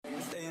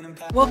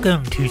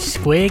Welcome to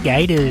Square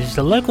Gators,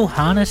 the local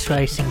harness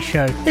racing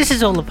show. This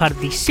is all a part of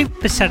the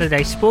Super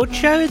Saturday Sports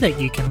Show that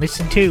you can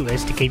listen to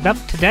as to keep up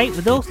to date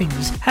with all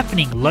things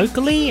happening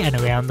locally and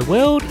around the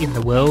world in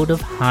the world of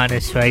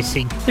harness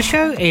racing. The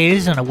show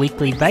airs on a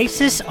weekly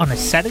basis on a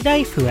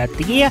Saturday throughout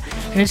the year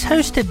and is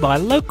hosted by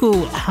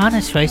local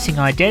harness racing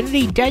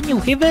identity Daniel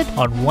Hibbert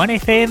on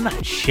 1FM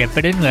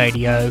Shepparton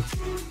Radio.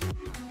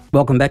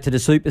 Welcome back to the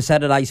Super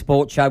Saturday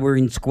Sports Show. We're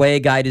in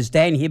Square Gators.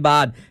 Dan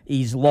Hibbard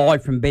is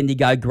live from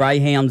Bendigo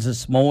Greyhounds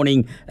this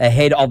morning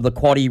ahead of the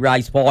Quaddie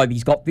Race 5.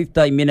 He's got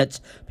 15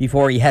 minutes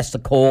before he has to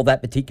call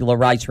that particular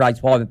race, Race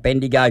 5 at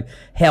Bendigo.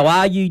 How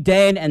are you,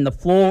 Dan? And the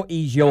floor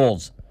is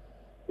yours.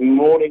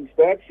 Morning,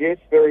 Stats. Yes,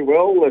 very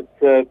well. At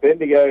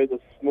Bendigo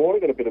this morning,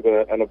 got a bit of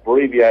an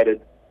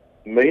abbreviated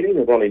meeting.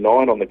 There's only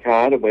 9 on the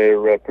card, and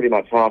we're pretty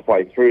much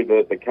halfway through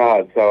the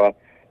card. So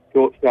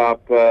short start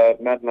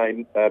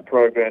matinee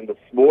program this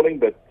morning,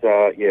 but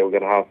we're going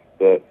to have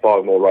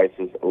 5 more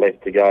races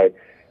left to go.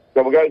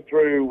 So we'll go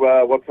through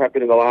what's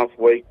happened in the last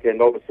week,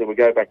 and obviously we'll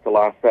go back to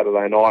last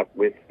Saturday night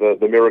with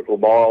the Miracle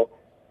Mile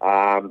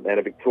and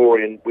a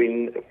Victorian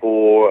win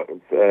for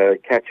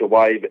Catch a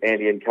Wave,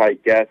 Andy and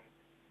Kate Gass,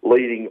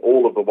 leading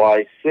all of the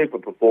way. Super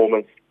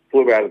performance,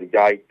 flew out of the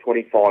gate,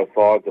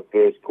 25.5 the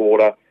first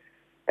quarter,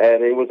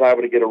 and he was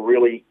able to get a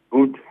really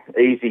good,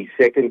 easy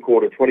second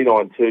quarter,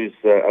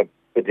 29.2's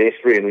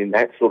pedestrian in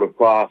that sort of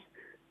class,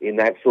 in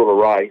that sort of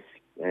race,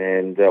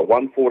 and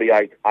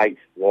 1:48.8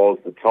 was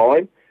the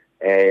time,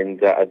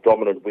 and a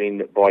dominant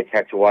win by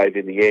Catch a Wave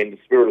in the end.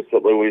 Spirit of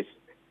St. Louis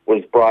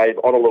was brave.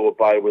 Honolulu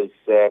Bay was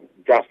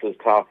just as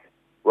tough,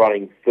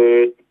 running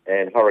third,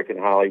 and Hurricane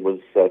Harley was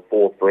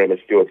fourth for Emma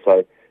Stewart.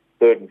 So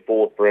third and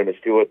fourth for Emma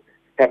Stewart.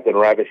 Captain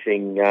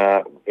Ravishing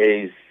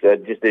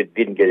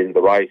didn't get into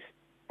the race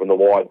from the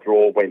wide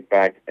draw, went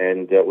back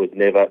and was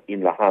never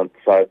in the hunt.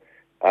 So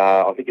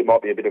I think it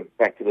might be a bit of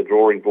back to the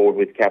drawing board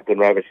with Captain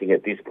Ravishing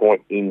at this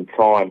point in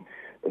time.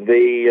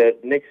 The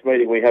next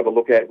meeting we have a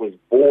look at was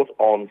bought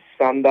on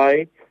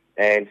Sunday,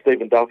 and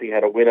Stephen Duffy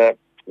had a winner.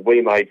 We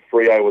Made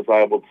Freo was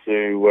able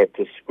to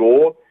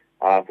score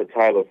for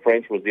Taylor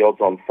French, was the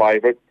odds-on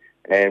favourite,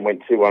 and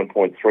went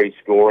 2-1.3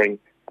 scoring.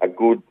 A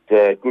good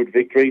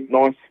victory.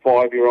 Nice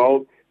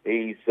 5-year-old.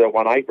 He's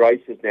won 8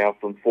 races now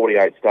from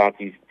 48 starts.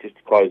 He's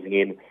just closing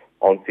in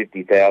on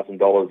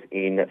 $50,000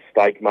 in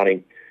stake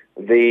money.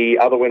 The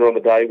other winner on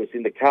the day was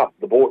in the Cup.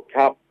 The Bort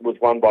Cup was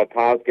won by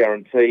Pars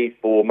Guarantee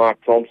for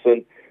Mark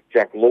Thompson.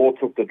 Jack Law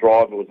took the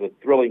drive. It was a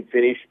thrilling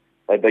finish.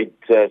 They beat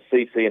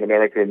CC in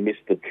America and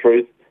Missed the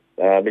Truth.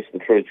 Missed the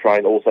Truth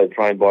also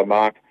trained by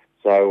Mark.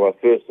 So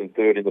first and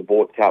third in the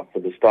Bort Cup for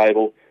the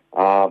stable.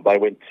 They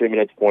went 2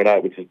 minutes,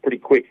 0.8, which is pretty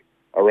quick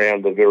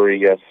around the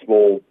very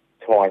small,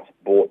 tight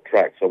Bort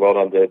track. So well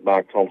done to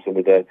Mark Thompson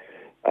with a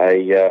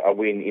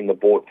win in the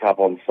Bort Cup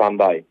on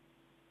Sunday.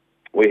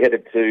 We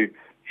headed to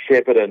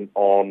Shepparton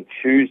on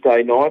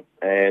Tuesday night,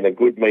 and a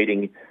good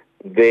meeting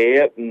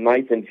there.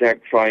 Nathan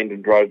Jack trained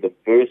and drove the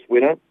first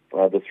winner,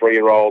 the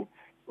 3-year-old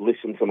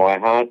Listen to My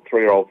Heart,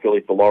 3-year-old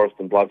filly for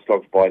Lauriston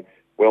Bloodstocks by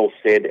Well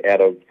Said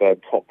out of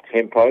Top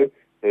Tempo,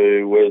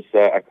 who was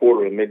a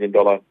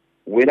 $250,000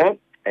 winner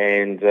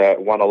and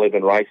won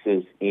 11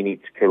 races in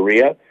its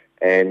career.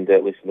 And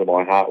Listen to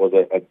My Heart was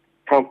a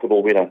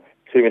comfortable winner,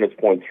 2 minutes,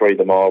 0.3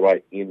 the mile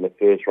rate in the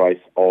first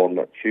race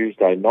on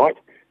Tuesday night.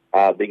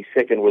 The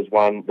second was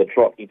the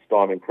trot It's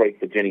Diamond Creek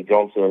for Jenny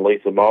Johnson and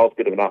Lisa Miles.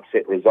 Bit of an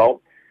upset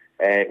result,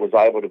 and was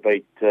able to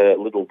beat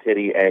Little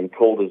Teddy and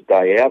Calder's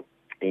Day Out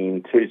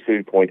in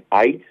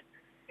 2.8.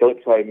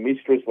 Calypso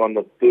Mistress won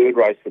the third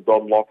race for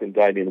Don Locke and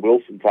Damien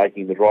Wilson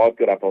taking the drive.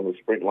 Got up on the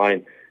sprint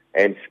lane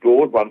and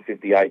scored.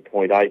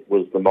 1:58.8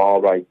 was the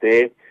mile rate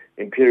there.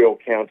 Imperial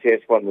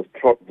Countess won the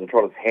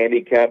Trotters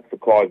Handicap for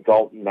Clive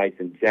Dalton,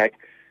 Nathan Jack.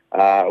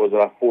 It was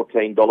a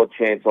 $14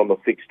 chance on the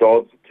fixed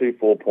odds,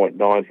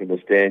 2.49 from the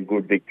stand.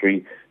 Good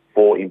victory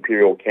for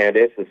Imperial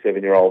Countess, the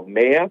 7-year-old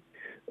mare.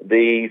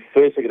 The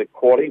first leg of the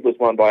quaddie was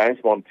won by Ace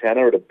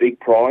Montana at a big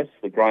price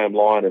for Graham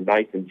Lyon and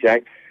Nathan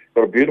Jack.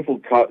 Got a beautiful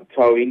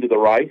toe into the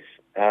race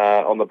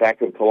on the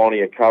back of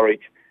Colonia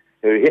Courage,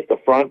 who hit the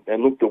front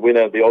and looked the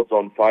winner, the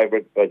odds-on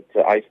favourite, but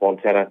Ace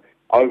Montana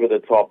over the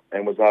top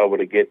and was able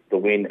to get the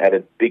win at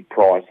a big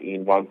price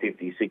in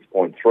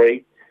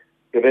 156.3.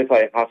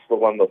 Cavete Hustler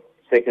won the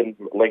second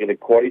leg of the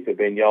quaddie for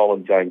Ben Yole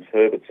and James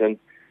Herbertson,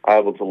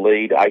 able to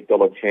lead,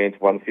 $8 chance,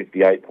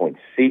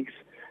 158.6.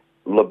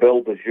 La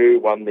Belle de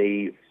Joux won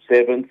the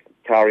seventh.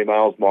 Kari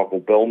Males, Michael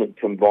Bellman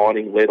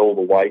combining, led all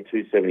the way,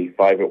 270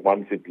 favourite,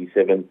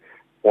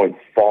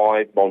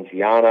 157.5.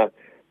 Mongiana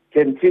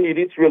continued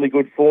its really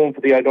good form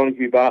for the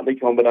O'Donoghue-Bartley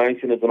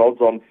combination as an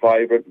odds-on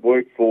favourite,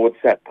 worked forward,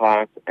 sat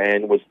parked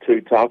and was too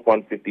tough,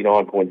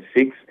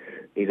 159.6.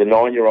 He's a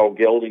 9-year-old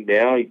gelding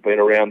now. He's been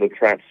around the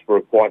traps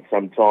for quite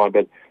some time,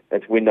 but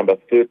that's win number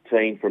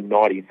 13 from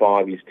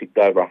 95. He's ticked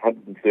over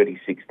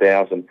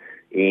 136,000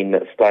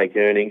 in stake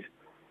earnings.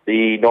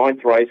 The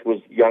ninth race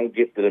was Young,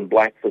 Gifted and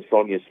Black for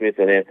Sonia Smith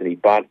and Anthony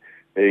Butt,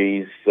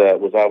 who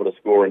was able to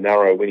score a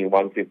narrow winning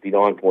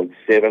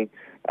 159.7.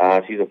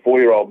 She's a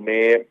 4-year-old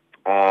mare,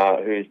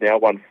 who's now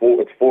won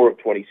four. It's 4 of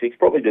 26.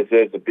 Probably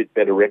deserves a bit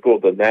better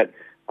record than that.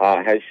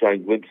 Has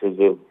shown glimpses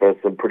of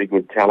some pretty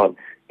good talent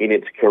in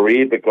its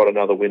career, but got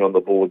another win on the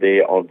board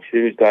there on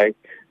Tuesday.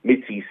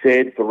 Mitzi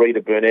said for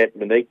Rita Burnett,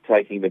 Monique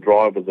taking the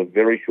drive was a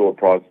very short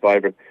price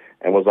favourite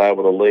and was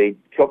able to lead.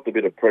 Chopped a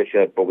bit of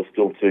pressure, but was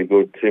still too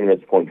good. 2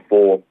 minutes,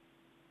 0.4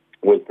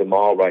 was the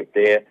mile rate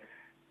there.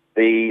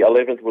 The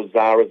 11th was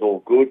Zara's All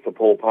Good for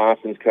Paul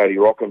Parsons, Cody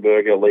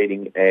Rockenberger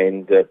leading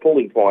and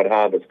pulling quite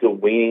hard, but still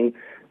winning.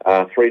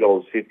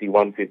 $3.50,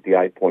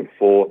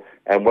 158.4.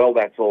 And Well,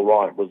 That's All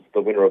Right was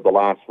the winner of the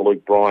last for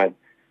Luke Bryant.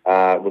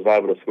 Was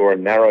able to score a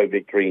narrow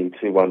victory in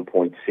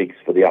 2:1.6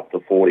 for the up to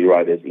 40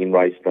 raters in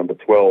race number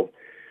 12.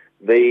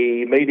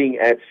 The meeting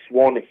at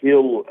Swan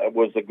Hill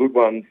was a good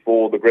one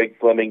for the Greg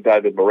Fleming,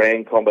 David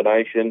Moran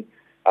combination.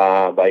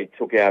 They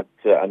took out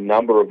a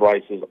number of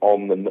races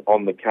on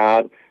the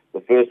card.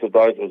 The first of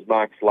those was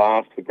Mark's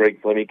Last for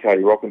Greg Fleming.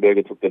 Cody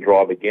Rockenberger took the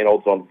drive again.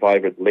 Odds-on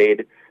favourite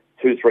led.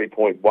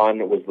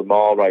 2-3.1 was the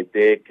mile rate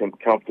there.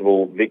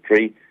 Comfortable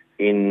victory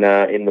in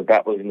the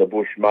Battlers in the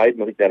Bush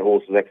Maiden. I think that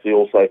horse is actually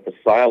also for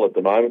sale at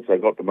the moment, so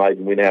got the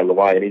maiden win out of the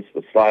way. It is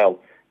for sale.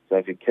 So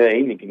if you're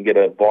keen, you can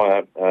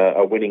buy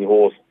a winning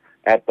horse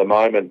at the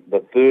moment.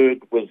 The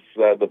third was,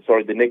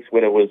 the next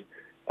winner was,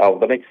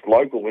 the next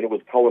local winner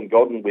was Colin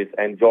Godden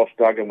and Josh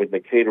Duggan with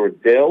Nikita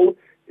Adele.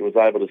 He was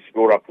able to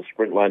score up the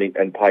sprint lane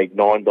and paid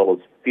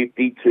 $9.50.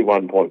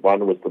 2-1.1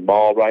 was the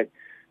mile rate.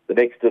 The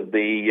next of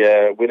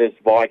the winners,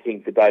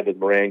 Viking for David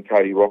Moran,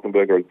 Cody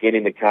Rockenberger, again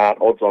in the cart,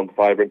 odds-on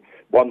favourite.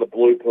 Won the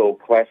Blue Pearl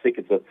Classic.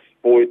 It's a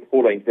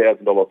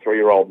 $14,000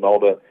 3-year-old and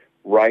older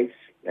race,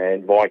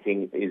 and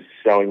Viking is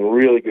showing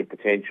really good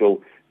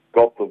potential.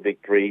 Got the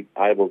victory,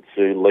 able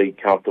to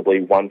lead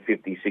comfortably,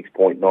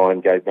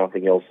 156.9, gave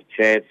nothing else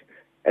a chance.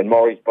 And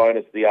Maury's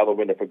Bonus, the other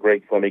winner for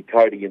Greg Fleming,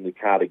 Cody in the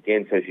cart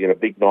again, so she's got a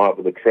big night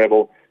with a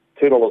treble,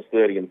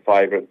 $2.30 in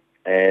favourite,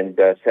 and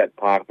Sat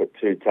Park, but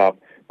too tough.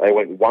 They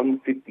went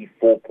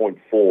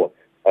 154.4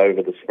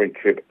 over the sprint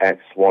trip at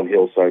Swan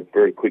Hill, so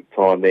very quick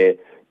time there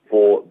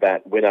for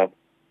that winner.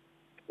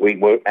 We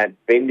were at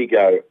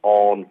Bendigo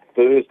on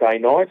Thursday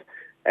night,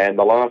 and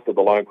the last of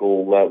the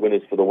local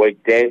winners for the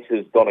week,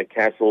 Dancers, Donna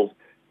Castles,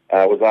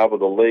 was able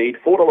to lead.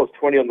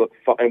 $4.20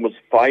 and was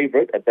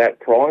favourite at that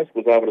price,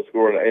 was able to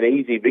score an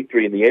easy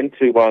victory in the end.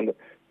 2-1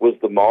 was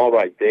the mile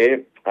rate there,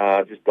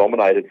 just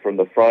dominated from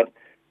the front.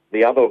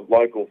 The other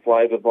local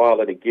flavour,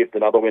 Violetta Gift,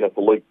 another winner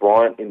for Luke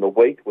Bryant in the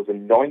week, was a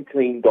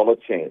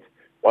 $19 chance.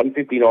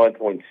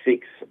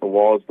 159.6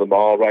 was the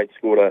mile rate,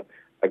 scored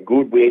a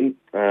good win,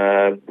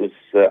 was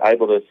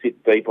able to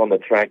sit deep on the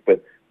track,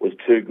 but was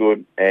too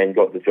good and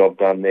got the job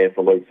done there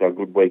for Luke. So a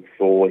good week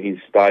for his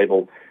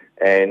stable.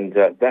 And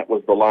that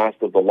was the last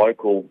of the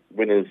local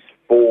winners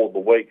for the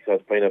week. So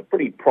it's been a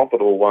pretty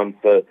profitable one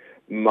for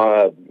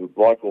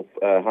local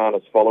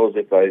harness followers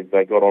if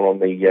they got on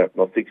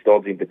the fixed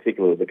odds in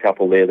particular. There's a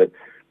couple there that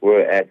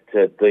were at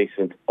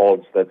decent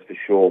odds, that's for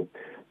sure.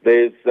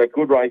 There's a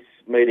good race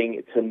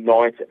meeting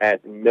tonight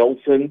at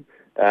Melton.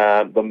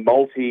 The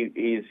multi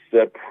is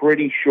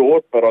pretty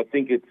short, but I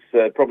think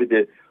it's probably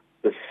the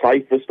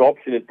safest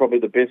option is probably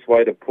the best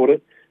way to put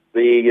it.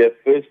 The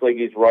first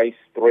leg is race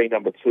 3,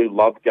 number 2,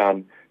 Love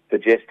Gun for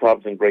Jess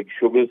Tubbs and Greg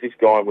Sugars. This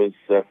guy was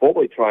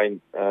formerly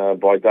trained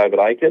by David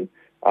Aiken,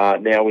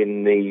 now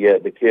in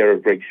the care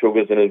of Greg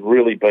Sugars, and has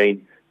really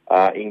been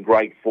in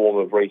great form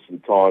of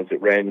recent times.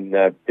 It ran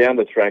down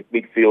the track,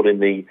 midfield in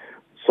the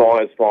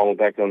Sires final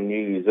back on New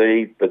Year's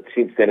Eve, but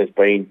since then has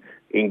been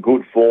in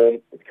good form.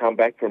 It's come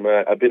back from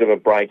a bit of a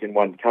break and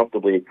won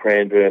comfortably at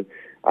Cranbourne,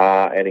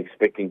 and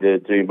expecting to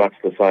do much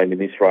the same in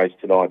this race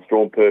tonight. It's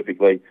drawn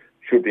perfectly,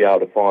 should be able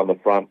to find the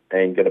front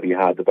and going to be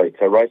hard to beat.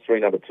 So race 3,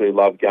 number 2,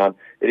 Love Gun.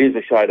 It is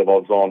a shade of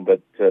odds on,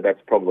 but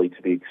that's probably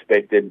to be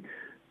expected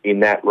in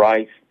that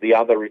race. The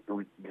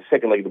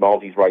second leg of the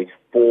multis, race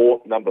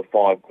 4, number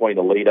 5, Queen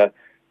Alita.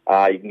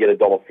 You can get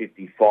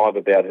 $1.55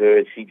 about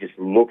her. She just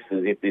looks as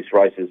if this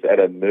race is at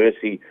her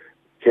mercy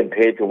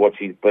compared to what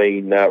she's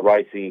been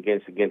racing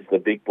against the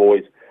big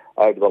boys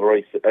over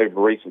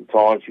recent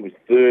times. She was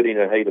third in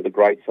a heat of the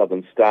Great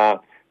Southern Star.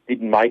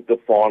 Didn't make the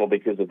final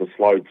because of the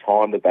slow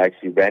time that they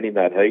actually ran in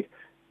that heat,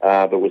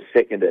 but was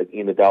second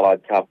in the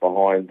Dullard Cup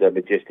behind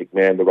Majestic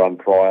Man the run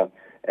prior,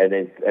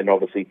 and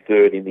obviously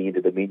third in the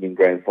Inter-Dominion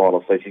Grand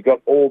Final. So she's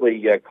got all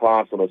the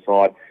class on her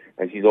side,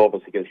 and she's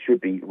obviously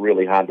should be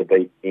really hard to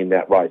beat in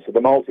that race. So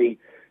the multi,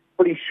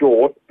 pretty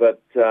short,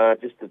 but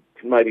just to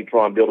maybe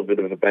try and build a bit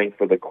of a bank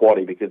for the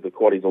quaddie, because the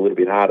quaddie's a little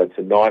bit harder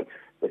tonight.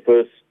 The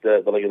first,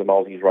 the leg of the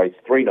multis, race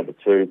 3, number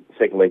 2.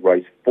 Second leg,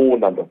 race 4,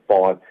 number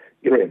 5.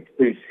 You're around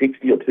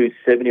 260 or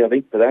 270, I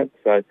think, for that.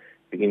 So if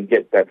you can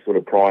get that sort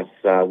of price,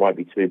 won't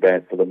be too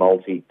bad for the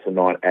multi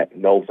tonight at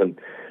Melton.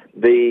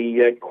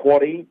 The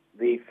quaddie,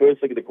 the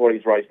first leg of the quaddie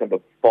is race number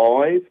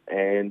 5,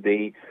 and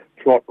the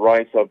trot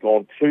race, I've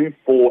gone 2,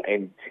 4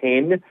 and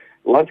 10.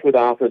 Lunch with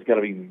Arthur is going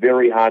to be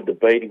very hard to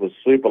beat. He was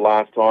super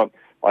last time.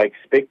 I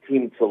expect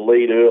him to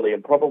lead early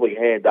and probably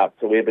hand up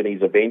to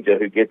Ebony's Avenger,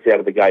 who gets out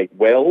of the gate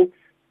well.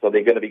 So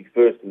they're going to be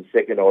first and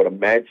second, I would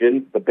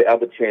imagine. The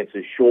other chance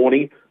is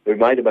Shawnee, who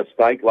made a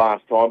mistake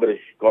last time, but has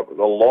got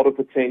a lot of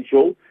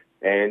potential,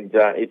 and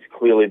it's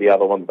clearly the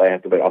other one that they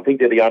have to beat. I think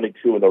they're the only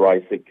two in the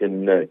race that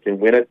can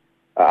win it.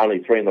 Only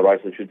three in the race,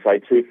 I should say,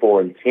 2,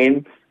 4 and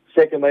 10.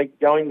 Secondly,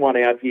 going one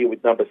out here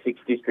with number 6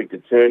 District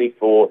Attorney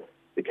for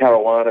the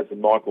Caruanas and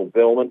Michael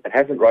Bellman. It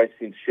hasn't raced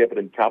since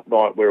Shepparton Cup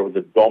night, where it was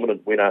a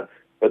dominant winner,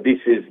 but this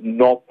is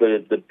not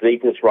the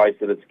deepest race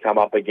that it's come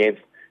up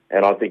against,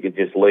 and I think it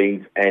just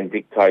leads and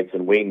dictates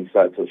and wins.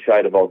 So it's a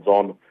shade of odds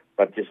on,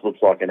 but just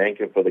looks like an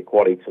anchor for the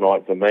quaddie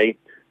tonight for me.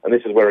 And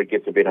this is where it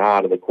gets a bit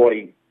harder. The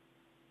quaddie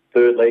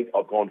third leg,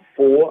 I've gone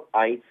 4,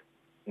 8,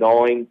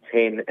 9,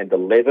 10 and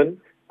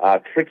 11.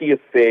 Tricky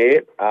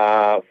Affair,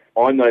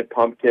 I'm No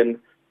Pumpkin,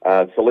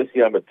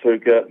 Celestio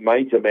Matuka,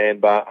 Major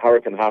Manbar,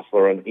 Hurricane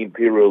Hustler and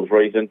Imperial's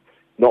Reason.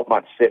 Not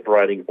much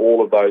separating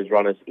all of those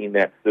runners in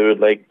that third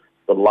leg.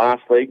 The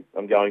last leg,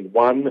 I'm going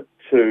 1,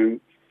 2,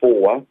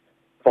 4,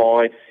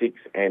 5, 6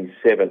 and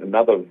 7.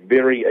 Another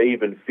very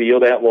even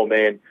field. Outlaw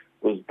Man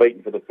was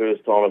beaten for the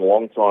first time in a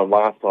long time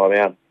last time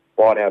out.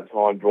 Right Out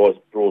Time draws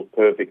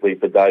perfectly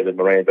for David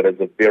Moran, but it's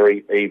a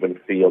very even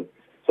field.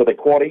 So the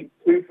quaddie,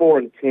 2, 4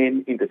 and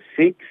 10 into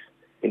 6,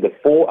 into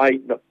 4,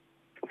 8,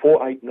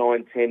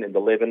 9, 10 and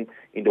 11,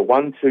 into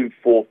 1, 2,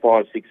 4,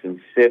 5, 6 and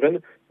 7.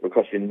 It will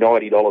cost you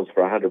 $90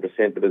 for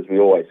 100%, but as we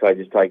always say,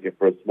 just take it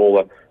for a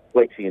smaller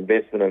flexi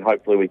investment, and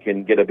hopefully we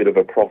can get a bit of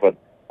a profit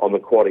on the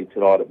quaddie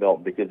tonight at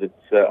Melton, because it's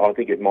I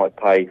think it might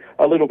pay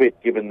a little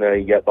bit given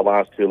the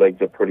last two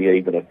legs are pretty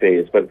even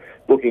affairs. But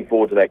looking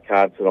forward to that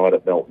card tonight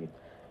at Melton.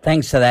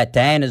 Thanks for that,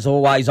 Dan. As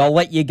always, I'll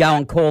let you go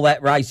and call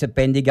that race at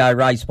Bendigo,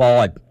 race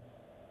 5.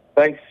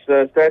 Thanks,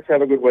 Stats.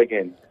 Have a good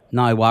weekend.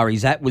 No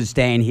worries. That was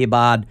Dan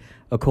Hibbard,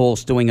 of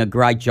course, doing a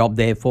great job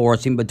there for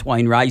us in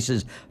between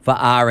races for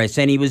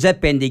RSN. He was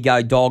at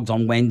Bendigo Dogs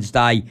on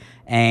Wednesday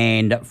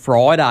and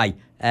Friday,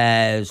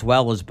 as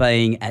well as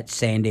being at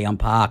Sandown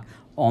Park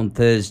on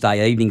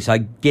Thursday evening. So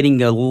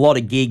getting a lot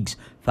of gigs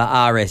for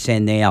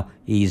RSN now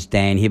is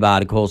Dan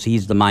Hibbard. Of course,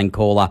 he's the main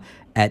caller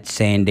at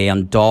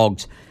Sandown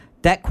Dogs.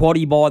 That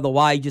quaddie, by the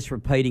way, just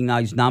repeating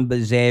those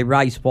numbers there.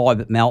 Race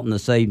 5 at Melton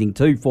this evening,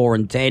 2, 4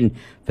 and 10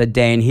 for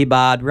Dan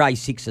Hibbard.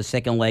 Race 6, the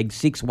second leg,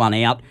 6, 1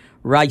 out.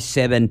 Race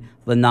 7,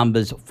 the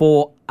numbers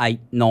 4,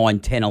 8, 9,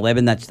 10,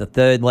 11. That's the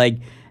third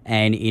leg.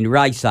 And in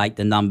race 8,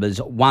 the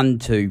numbers 1,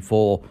 2,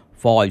 4,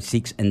 5,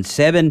 6 and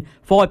 7.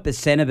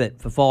 5% of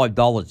it for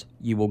 $5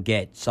 you will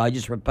get. So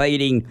just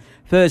repeating,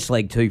 first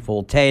leg 2,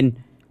 4,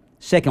 10.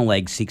 Second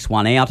leg 6,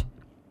 1 out.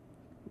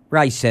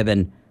 Race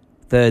 7,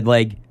 third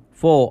leg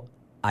 4,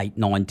 8,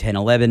 9, 10,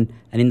 11.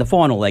 And in the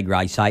final leg,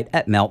 race 8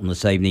 at Melton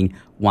this evening,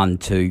 1,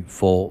 2,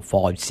 4,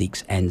 5,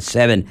 6 and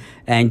 7.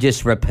 And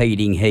just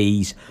repeating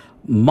his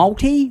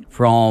multi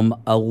from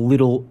a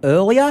little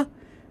earlier.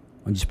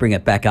 I'll just bring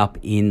it back up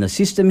in the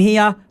system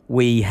here.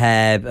 We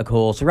have, of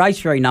course,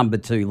 race 3, number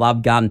 2,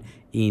 Love Gun,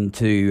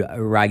 into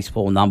race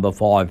 4, number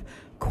 5,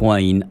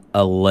 Queen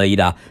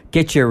Alida.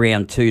 Get you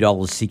around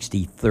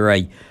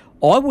 $2.63.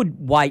 I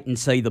would wait and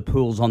see the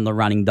pools on the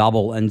running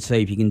double and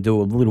see if you can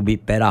do a little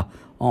bit better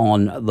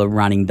on the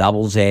running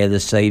doubles there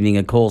this evening.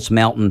 Of course,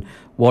 Melton,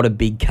 what a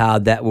big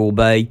card that will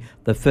be.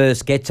 The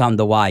first gets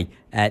underway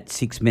at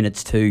 6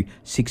 minutes to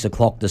 6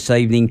 o'clock this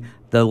evening.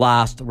 The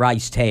last,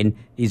 race 10,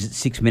 is at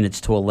 6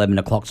 minutes to 11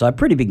 o'clock. So a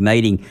pretty big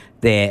meeting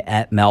there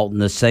at Melton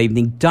this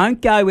evening.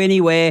 Don't go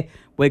anywhere.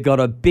 We've got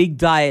a big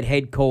day at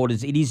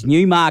headquarters. It is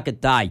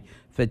Newmarket Day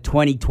for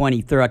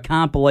 2023. I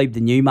can't believe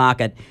the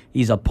Newmarket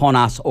is upon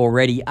us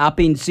already. Up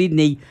in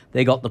Sydney,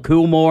 they got the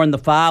Coolmore and the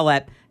Far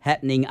Lap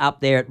happening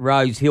up there at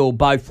Rose Hill.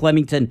 Both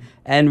Flemington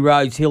and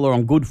Rose Hill are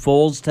on good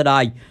falls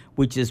today,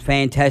 which is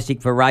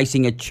fantastic for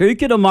racing.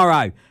 Echuca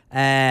tomorrow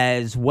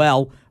as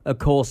well. Of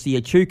course, the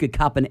Echuca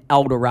Cup in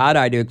El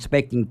Dorado, they're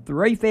expecting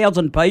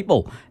 3,000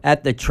 people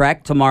at the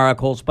track tomorrow. Of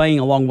course, being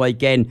a long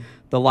weekend,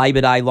 the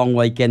Labor Day long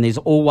weekend, there's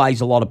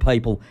always a lot of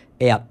people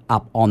out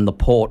up on the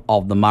Port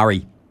of the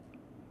Murray.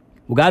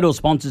 We'll go to a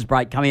sponsors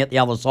break coming out the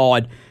other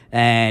side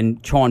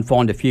and try and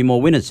find a few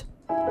more winners.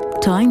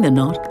 Tying the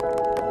knot?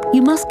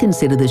 You must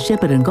consider the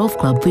Shepparton Golf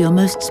Club for your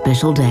most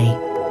special day.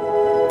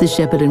 The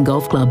Shepparton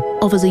Golf Club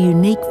offers a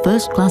unique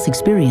first-class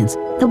experience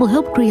that will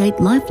help create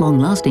lifelong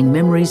lasting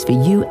memories for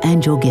you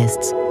and your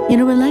guests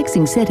in a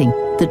relaxing setting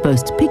that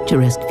boasts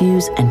picturesque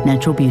views and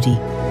natural beauty.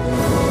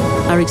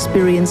 Our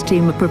experienced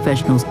team of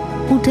professionals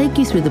will take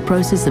you through the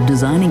process of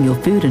designing your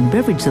food and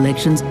beverage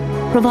selections,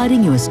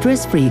 providing you a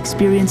stress-free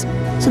experience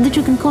so that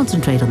you can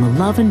concentrate on the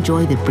love and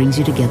joy that brings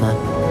you together.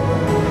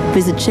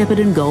 Visit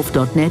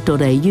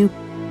sheppartongolf.net.au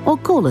or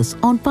call us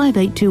on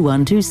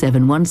 5821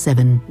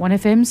 2717.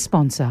 1FM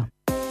sponsor.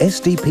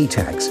 SDP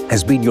Tax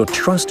has been your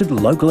trusted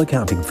local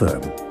accounting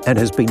firm and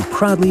has been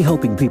proudly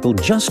helping people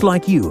just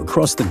like you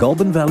across the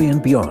Goulburn Valley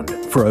and beyond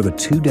for over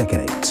 2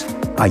 decades.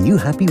 Are you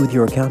happy with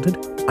your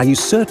accountant? Are you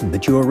certain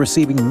that you are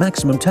receiving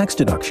maximum tax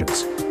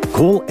deductions?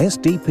 Call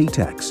SDP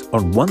Tax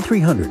on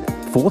 1300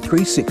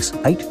 436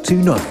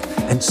 829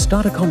 and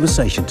start a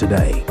conversation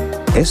today.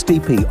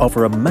 SDP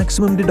offer a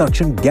maximum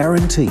deduction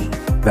guarantee.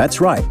 That's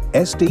right,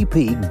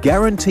 SDP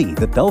guarantee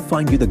that they'll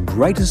find you the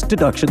greatest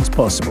deductions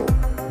possible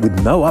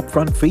with no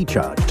upfront fee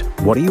charged.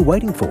 What are you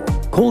waiting for?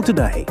 Call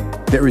today.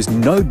 There is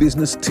no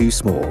business too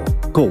small.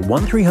 Call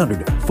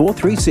 1300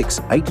 436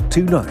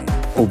 829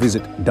 or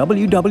visit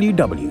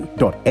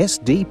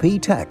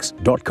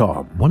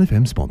www.sdptax.com.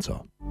 1FM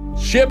sponsor.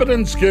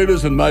 Shepparton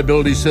Scooters and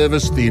Mobility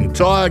service the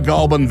entire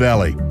Goulburn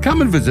Valley.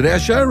 Come and visit our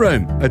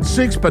showroom at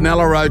 6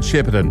 Penella Road,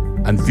 Shepparton,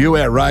 and view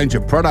our range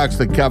of products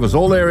that covers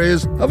all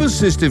areas of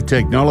assistive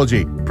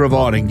technology,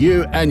 providing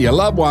you and your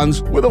loved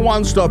ones with a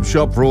one-stop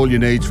shop for all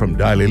your needs from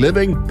daily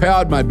living,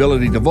 powered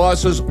mobility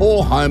devices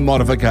or home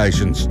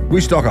modifications.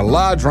 We stock a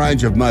large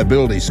range of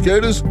mobility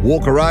scooters,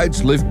 walker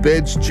aids, lift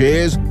beds,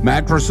 chairs,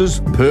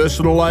 mattresses,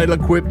 personal aid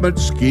equipment,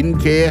 skin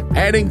care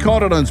and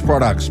incontinence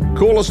products.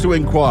 Call us to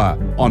inquire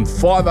on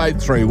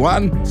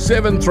 5831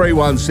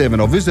 7317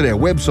 or visit our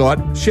website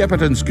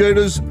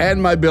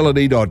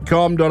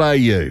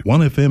sheppartonscootersandmobility.com.au.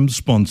 1FM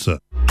sponsor.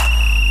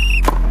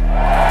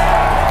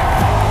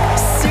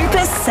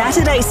 Super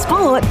Saturday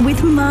Sport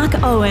with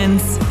Mark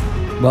Owens.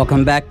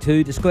 Welcome back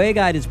to the Square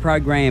Gators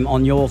program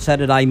on your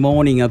Saturday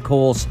morning. Of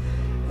course,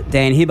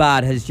 Dan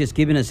Hibbard has just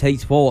given us heat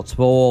sports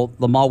for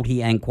the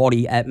multi and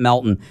quaddie at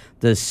Melton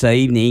this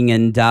evening,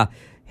 and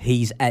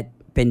he's at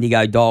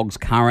Bendigo Dogs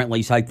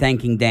currently. So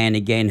thanking Dan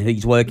again,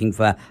 who's working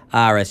for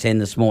RSN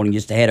this morning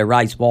just ahead of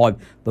race 5,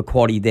 the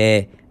quaddie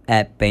there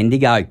at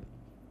Bendigo.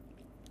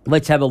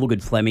 Let's have a look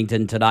at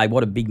Flemington today.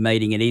 What a big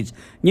meeting it is.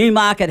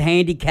 Newmarket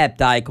Handicap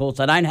Day, of course.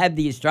 They don't have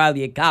the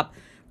Australia Cup.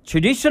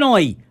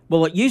 Traditionally,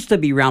 well, it used to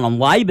be run on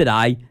Labor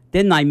Day.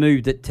 Then they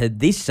moved it to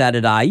this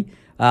Saturday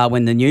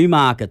when the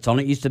Newmarket's on.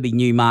 It used to be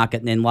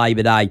Newmarket and then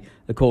Labor Day.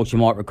 Of course, you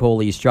might recall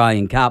the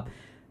Australian Cup.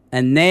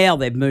 And now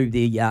they've moved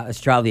the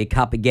Australia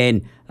Cup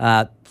again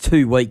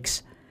 2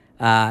 weeks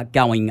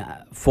going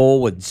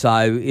forward.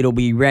 So it'll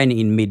be ran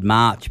in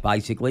mid-March,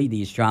 basically,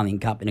 the Australian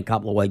Cup in a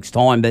couple of weeks'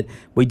 time. But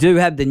we do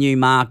have the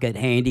Newmarket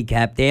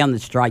Handicap down the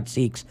straight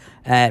 6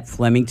 at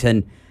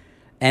Flemington.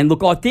 And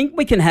look, I think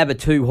we can have a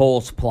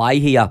 2-horse play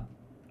here.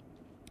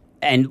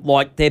 And,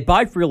 they're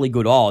both really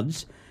good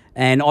odds.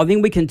 And I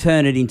think we can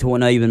turn it into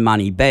an even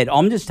money bet.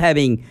 I'm just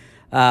having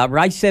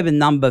race 7,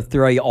 number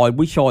 3, I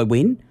Wish I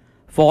Win.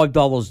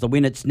 $5 to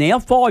win. It's now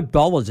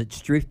 $5.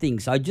 It's drifting,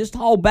 so just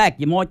hold back.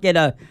 You might get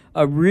a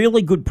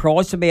really good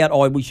price about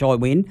I Wish I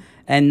Win.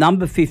 And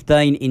number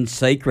 15 In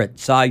Secret.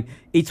 So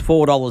it's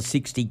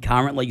 $4.60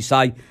 currently.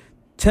 So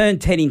turn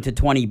 10 into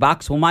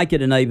 $20. We'll make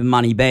it an even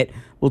money bet.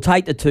 We'll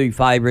take the 2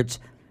 favourites.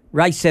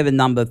 Race 7,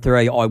 number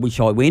 3, I Wish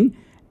I Win.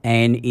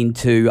 And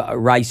into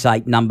race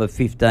 8, number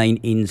 15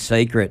 In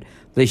Secret.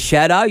 The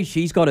Shadow,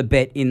 she's got a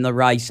bet in the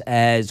race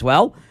as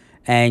well.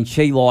 And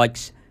she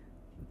loves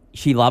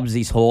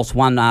this horse.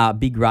 Won a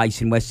big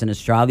race in Western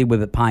Australia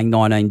with it paying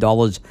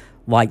 $19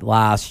 late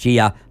last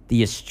year.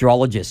 The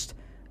Astrologist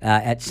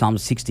at some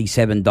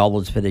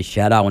 $67 for the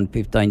Shadow and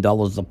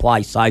 $15 a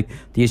play. So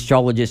the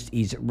Astrologist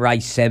is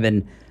race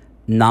 7,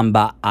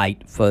 number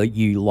 8 for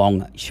you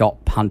long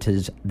shot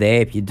punters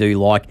there if you do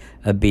like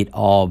a bit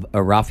of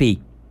a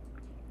roughie.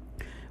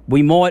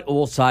 We might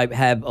also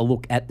have a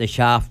look at the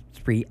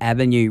Shaftesbury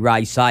Avenue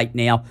race 8.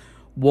 Now,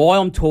 why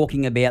I'm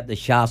talking about the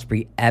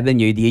Shaftesbury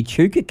Avenue, the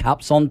Echuca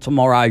Cup's on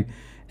tomorrow,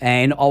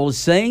 and I was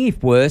seeing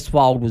if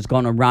Worsfold was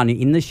going to run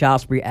in the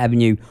Shaftesbury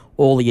Avenue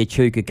or the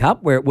Echuca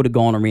Cup, where it would have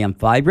gone around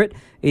favourite.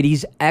 It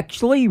is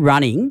actually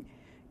running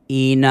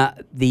in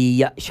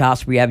the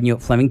Shaftesbury Avenue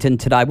at Flemington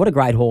today. What a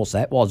great horse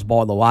that was,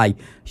 by the way.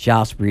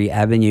 Shaftesbury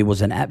Avenue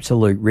was an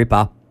absolute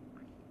ripper.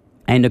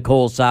 And, of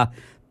course,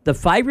 the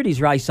favourite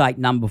is race 8,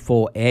 number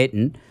 4,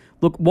 Ayrton.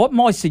 Look, what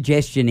my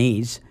suggestion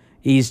is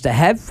to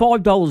have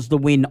 $5 to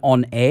win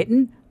on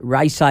Ayrton,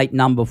 race 8,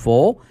 number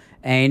 4,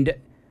 and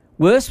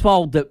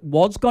Worsfold that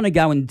was going to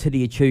go into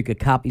the Echuca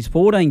Cup is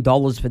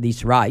 $14 for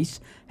this race.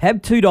 Have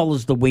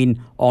 $2 to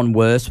win on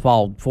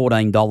Worsfold,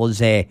 $14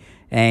 there,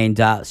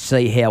 and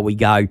see how we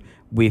go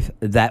with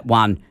that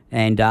one,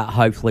 and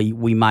hopefully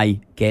we may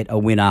get a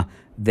winner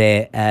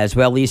there as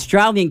well. The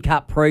Australian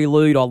Cup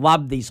Prelude, I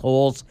love this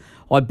horse.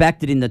 I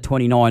backed it in the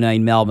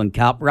 2019 Melbourne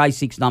Cup. Race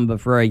 6, number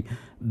 3,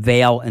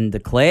 Vow and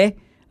Declare.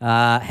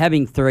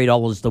 Having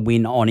 $3 to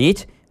win on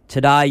it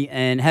today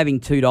and having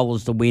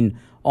 $2 to win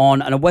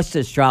on a West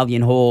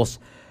Australian horse.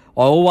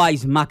 I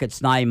always muck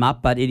its name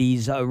up, but it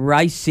is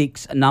race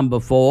 6,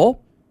 number 4,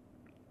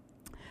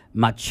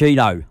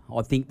 Machito.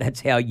 I think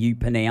that's how you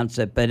pronounce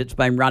it, but it's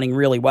been running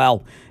really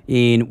well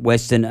in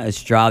Western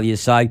Australia.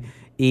 So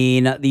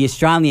in the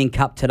Australian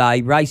Cup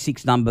today, race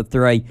 6, number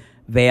 3,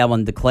 Vow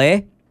and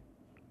Declare.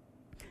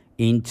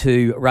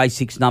 Into race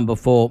 6, number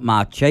 4,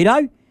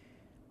 Machito.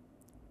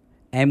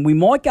 And we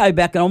might go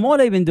back, and I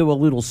might even do a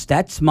little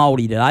stats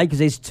multi today, because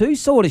there's 2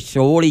 sort of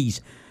shorties,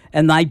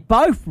 and they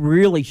both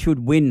really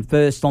should win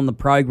first on the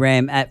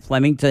program at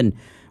Flemington.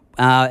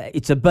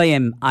 It's a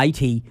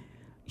BM80.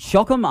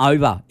 Shock 'em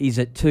over is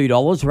at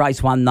 $2,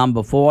 race 1,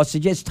 number 4. I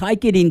suggest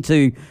take it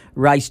into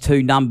race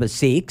 2, number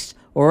 6,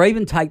 or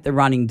even take the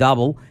running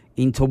double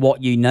into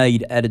What You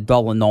Need at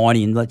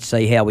 $1.90, and let's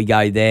see how we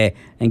go there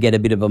and get a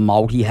bit of a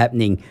multi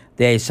happening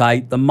there.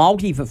 So the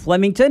multi for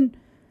Flemington,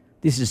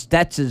 this is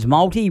Stats'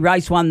 multi.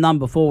 Race 1,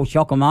 number 4,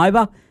 Shock 'em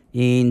Over,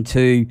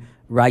 into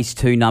race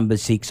 2, number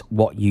 6,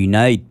 What You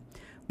Need.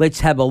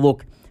 Let's have a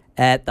look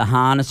at the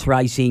harness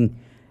racing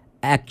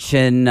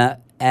action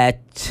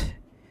at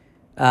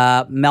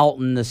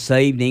Melton this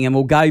evening, and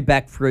we'll go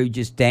back through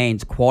just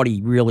Dan's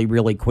quaddie really,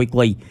 really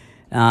quickly.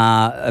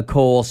 Of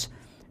course,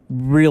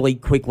 really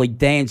quickly,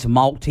 Dan's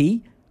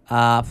multi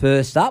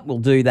first up. We'll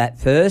do that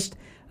first.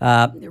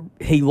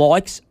 He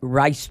likes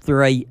race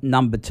 3,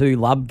 number 2,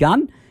 Love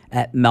Gun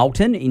at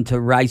Melton, into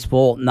race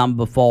 4,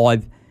 number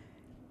 5,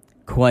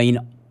 Queen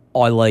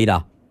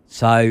Ileader.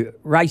 So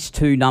race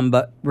 3,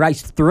 number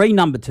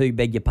 2,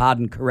 beg your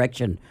pardon,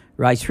 correction.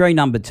 Race 3,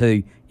 number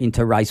 2,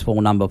 into race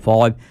 4, number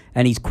 5.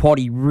 And he's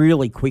quaddie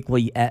really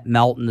quickly at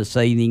Melton this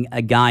evening.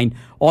 Again,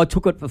 I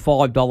took it for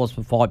 $5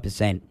 for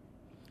 5%.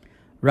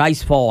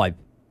 Race 5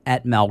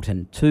 at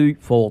Melton, 2,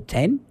 4,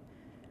 10.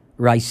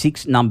 Race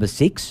 6, number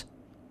 6.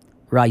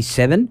 Race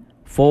 7,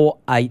 4,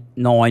 8,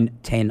 9,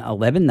 10,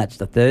 11. That's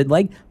the third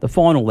leg. The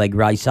final leg,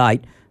 race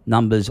 8,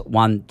 numbers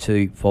 1,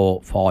 2,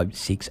 4, 5,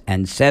 6,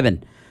 and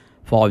 7.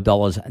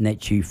 $5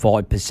 nets you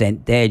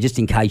 5% there, just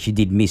in case you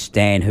did miss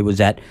Dan, who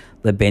was at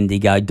the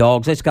Bendigo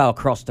Dogs. Let's go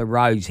across to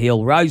Rose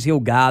Hill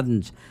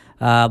Gardens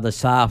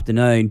this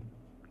afternoon.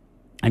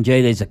 And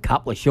gee, there's a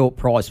couple of short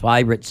price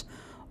favourites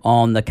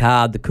on the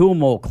card. The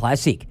Coolmore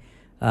Classic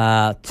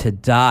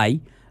today.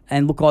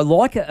 And look, I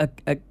like a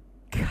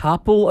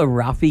couple of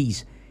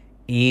roughies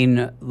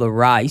in the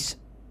race.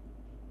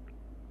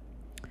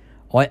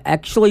 I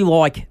actually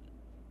like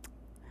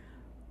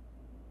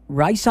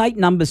race 8,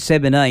 number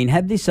 17.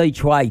 Have this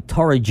each way,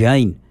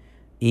 Torrigine,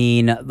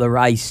 in the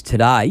race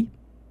today.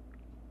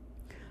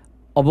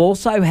 I've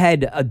also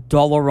had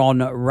 $1 on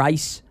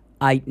race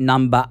 8,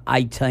 number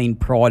 18,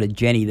 Pride of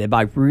Jenny. They're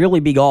both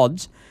really big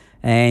odds,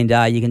 and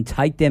you can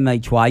take them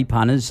each way,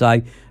 punters.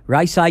 So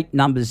race 8,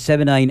 numbers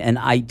 17 and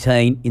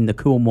 18 in the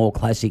Coolmore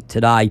Classic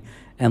today.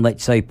 And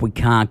let's see if we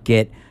can't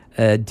get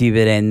a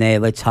dividend there.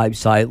 Let's hope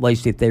so. At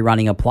least if they're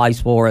running a place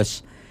for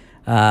us,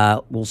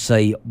 we'll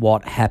see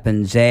what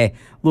happens there.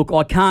 Look,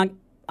 I can't,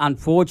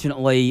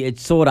 unfortunately,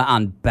 it's sort of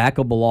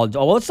unbackable odds.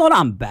 Oh, well, it's not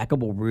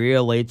unbackable,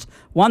 really. It's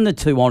 1 to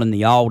 2 on in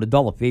the old,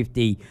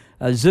 $1.50.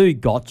 Zoo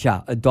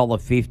Gotcha,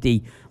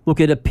 $1.50. Look,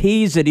 it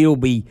appears that he'll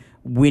be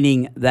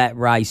winning that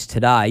race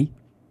today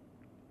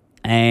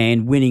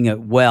and winning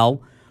it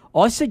well.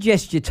 I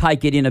suggest you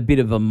take it in a bit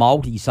of a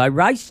multi. So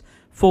race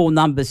 4,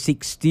 number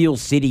 6, Steel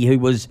City, who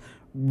was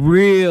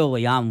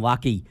really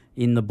unlucky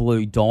in the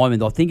Blue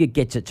Diamond. I think it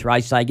gets its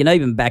race. So you can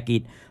even back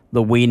it,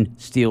 the win,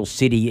 Steel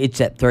City.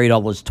 It's at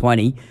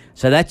 $3.20.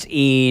 So that's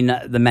in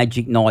the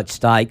Magic Night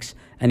Stakes.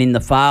 And in the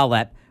far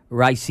lap,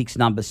 race 6,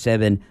 number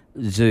 7,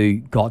 Zoo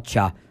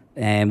Gotcha.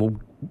 And we'll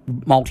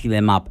multi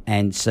them up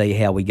and see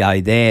how we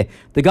go there.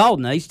 The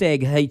Golden East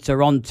Egg heats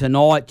are on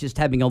tonight. Just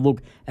having a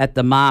look at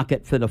the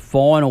market for the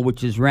final,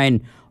 which is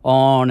ran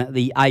on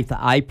the 8th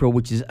of April,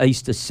 which is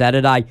Easter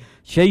Saturday.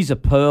 She's a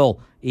Pearl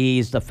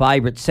is the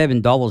favourite,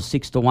 $7,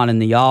 6 to 1 in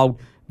the old.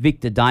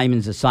 Victor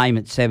Damon's the same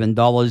at $7.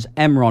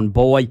 Amron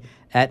Boy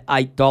at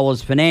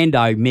 $8.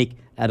 Fernando Mick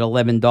at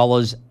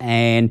 $11.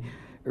 And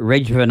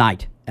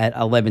Rejuvenate at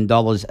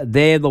 $11.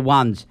 They're the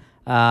ones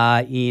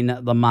in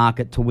the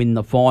market to win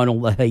the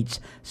final. The heats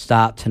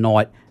start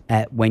tonight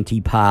at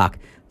Wenty Park.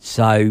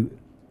 So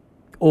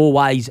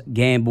always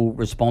gamble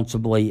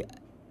responsibly,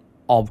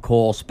 of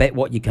course. Bet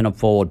what you can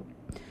afford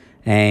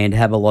and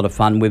have a lot of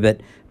fun with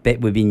it.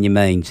 Bet within your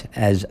means,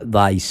 as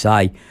they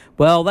say.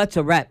 Well, that's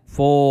a wrap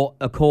for,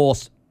 of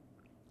course,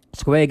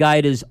 Square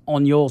Gators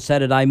on your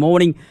Saturday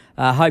morning.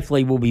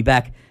 Hopefully we'll be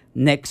back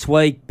next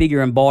week,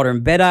 bigger and brighter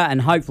and better,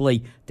 and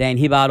hopefully Dan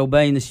Hibbard will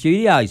be in the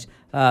studios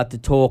to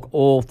talk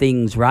all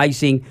things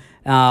racing.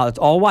 It's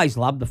always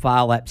loved the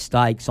far lap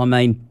stakes. I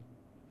mean,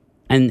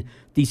 and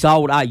this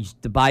old age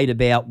debate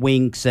about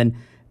Winks, and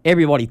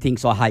everybody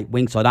thinks I hate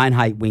Winks. I don't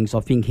hate Winks. I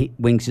think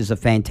Winks is a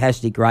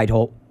fantastic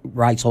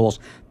racehorse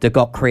that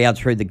got crowd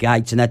through the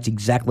gates, and that's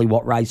exactly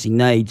what racing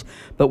needs.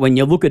 But when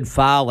you look at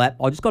far lap,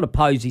 I just got to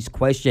pose this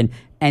question,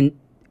 and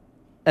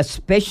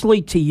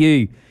especially to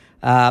you,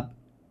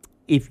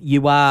 if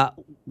you are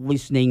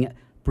listening,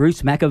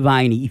 Bruce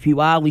McAvaney, if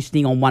you are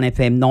listening on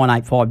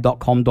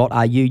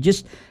 1fm985.com.au,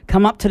 just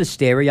come up to the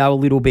stereo a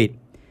little bit.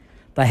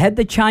 They had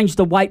to change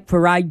the weight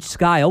for age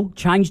scale,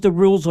 change the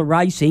rules of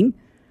racing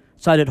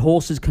so that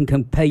horses can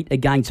compete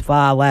against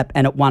far lap,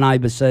 and it won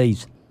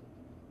overseas.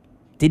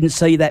 Didn't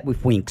see that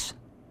with Winks.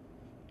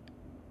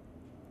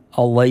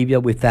 I'll leave you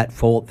with that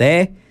thought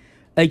there.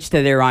 Each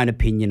to their own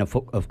opinion,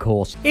 of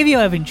course. If you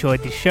have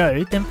enjoyed the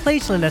show, then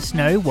please let us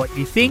know what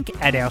you think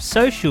at our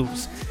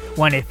socials.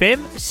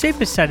 1FM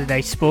Super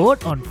Saturday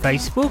Sport on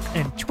Facebook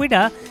and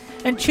Twitter,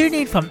 and tune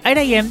in from 8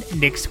 a.m.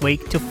 next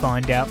week to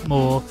find out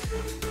more.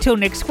 Till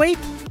next week,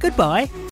 goodbye.